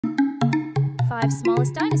5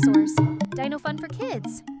 smallest dinosaurs. Dino fun for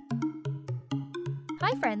kids.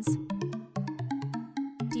 Hi friends!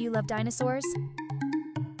 Do you love dinosaurs?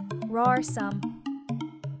 Roarrr some.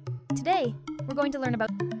 Today, we're going to learn about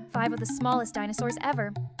 5 of the smallest dinosaurs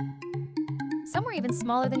ever. Some were even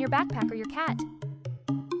smaller than your backpack or your cat.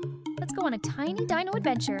 Let's go on a tiny dino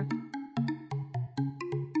adventure.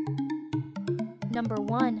 Number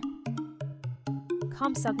 1.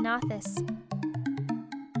 Compsognathus.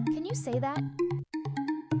 Can you say that?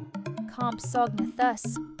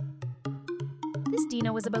 Compsognathus. This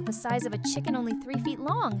dino was about the size of a chicken, only 3 feet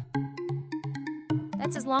long.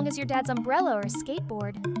 That's as long as your dad's umbrella or a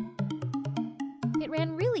skateboard. It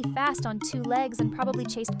ran really fast on 2 legs and probably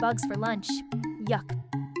chased bugs for lunch. Yuck.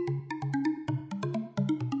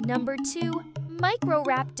 Number 2,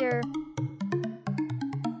 Microraptor.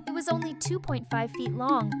 It was only 2.5 feet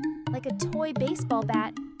long, like a toy baseball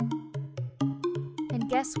bat. And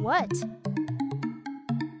guess what?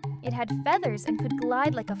 It had feathers and could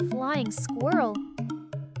glide like a flying squirrel.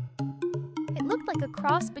 It looked like a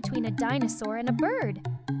cross between a dinosaur and a bird.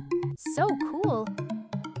 So cool!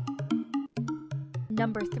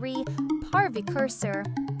 Number 3, Parvicursor.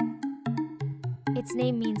 Its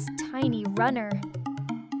name means tiny runner.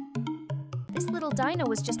 This little dino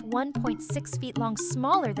was just 1.6 feet long,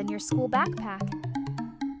 smaller than your school backpack.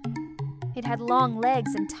 It had long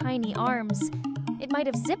legs and tiny arms. It might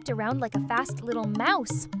have zipped around like a fast little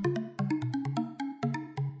mouse.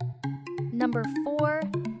 Number 4,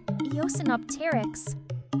 Eosenopterix.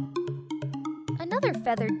 Another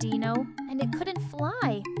feathered dino, and it couldn't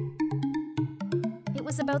fly. It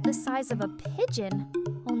was about the size of a pigeon,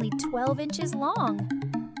 only 12 inches long.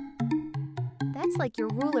 That's like your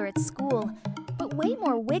ruler at school, but way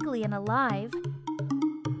more wiggly and alive.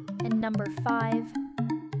 And number 5,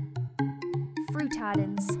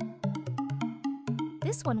 Fruitadens.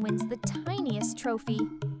 This one wins the tiniest trophy.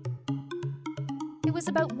 It was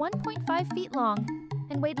about 1.5 feet long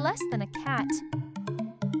and weighed less than a cat.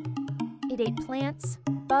 It ate plants,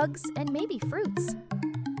 bugs, and maybe fruits.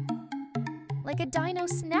 Like a dino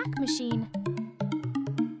snack machine.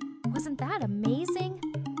 Wasn't that amazing?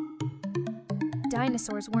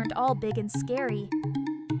 Dinosaurs weren't all big and scary.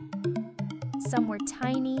 Some were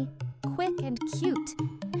tiny, quick, and cute,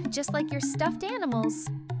 just like your stuffed animals.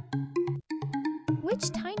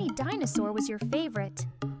 Which tiny dinosaur was your favorite?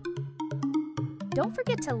 Don't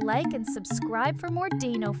forget to like and subscribe for more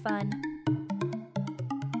dino fun.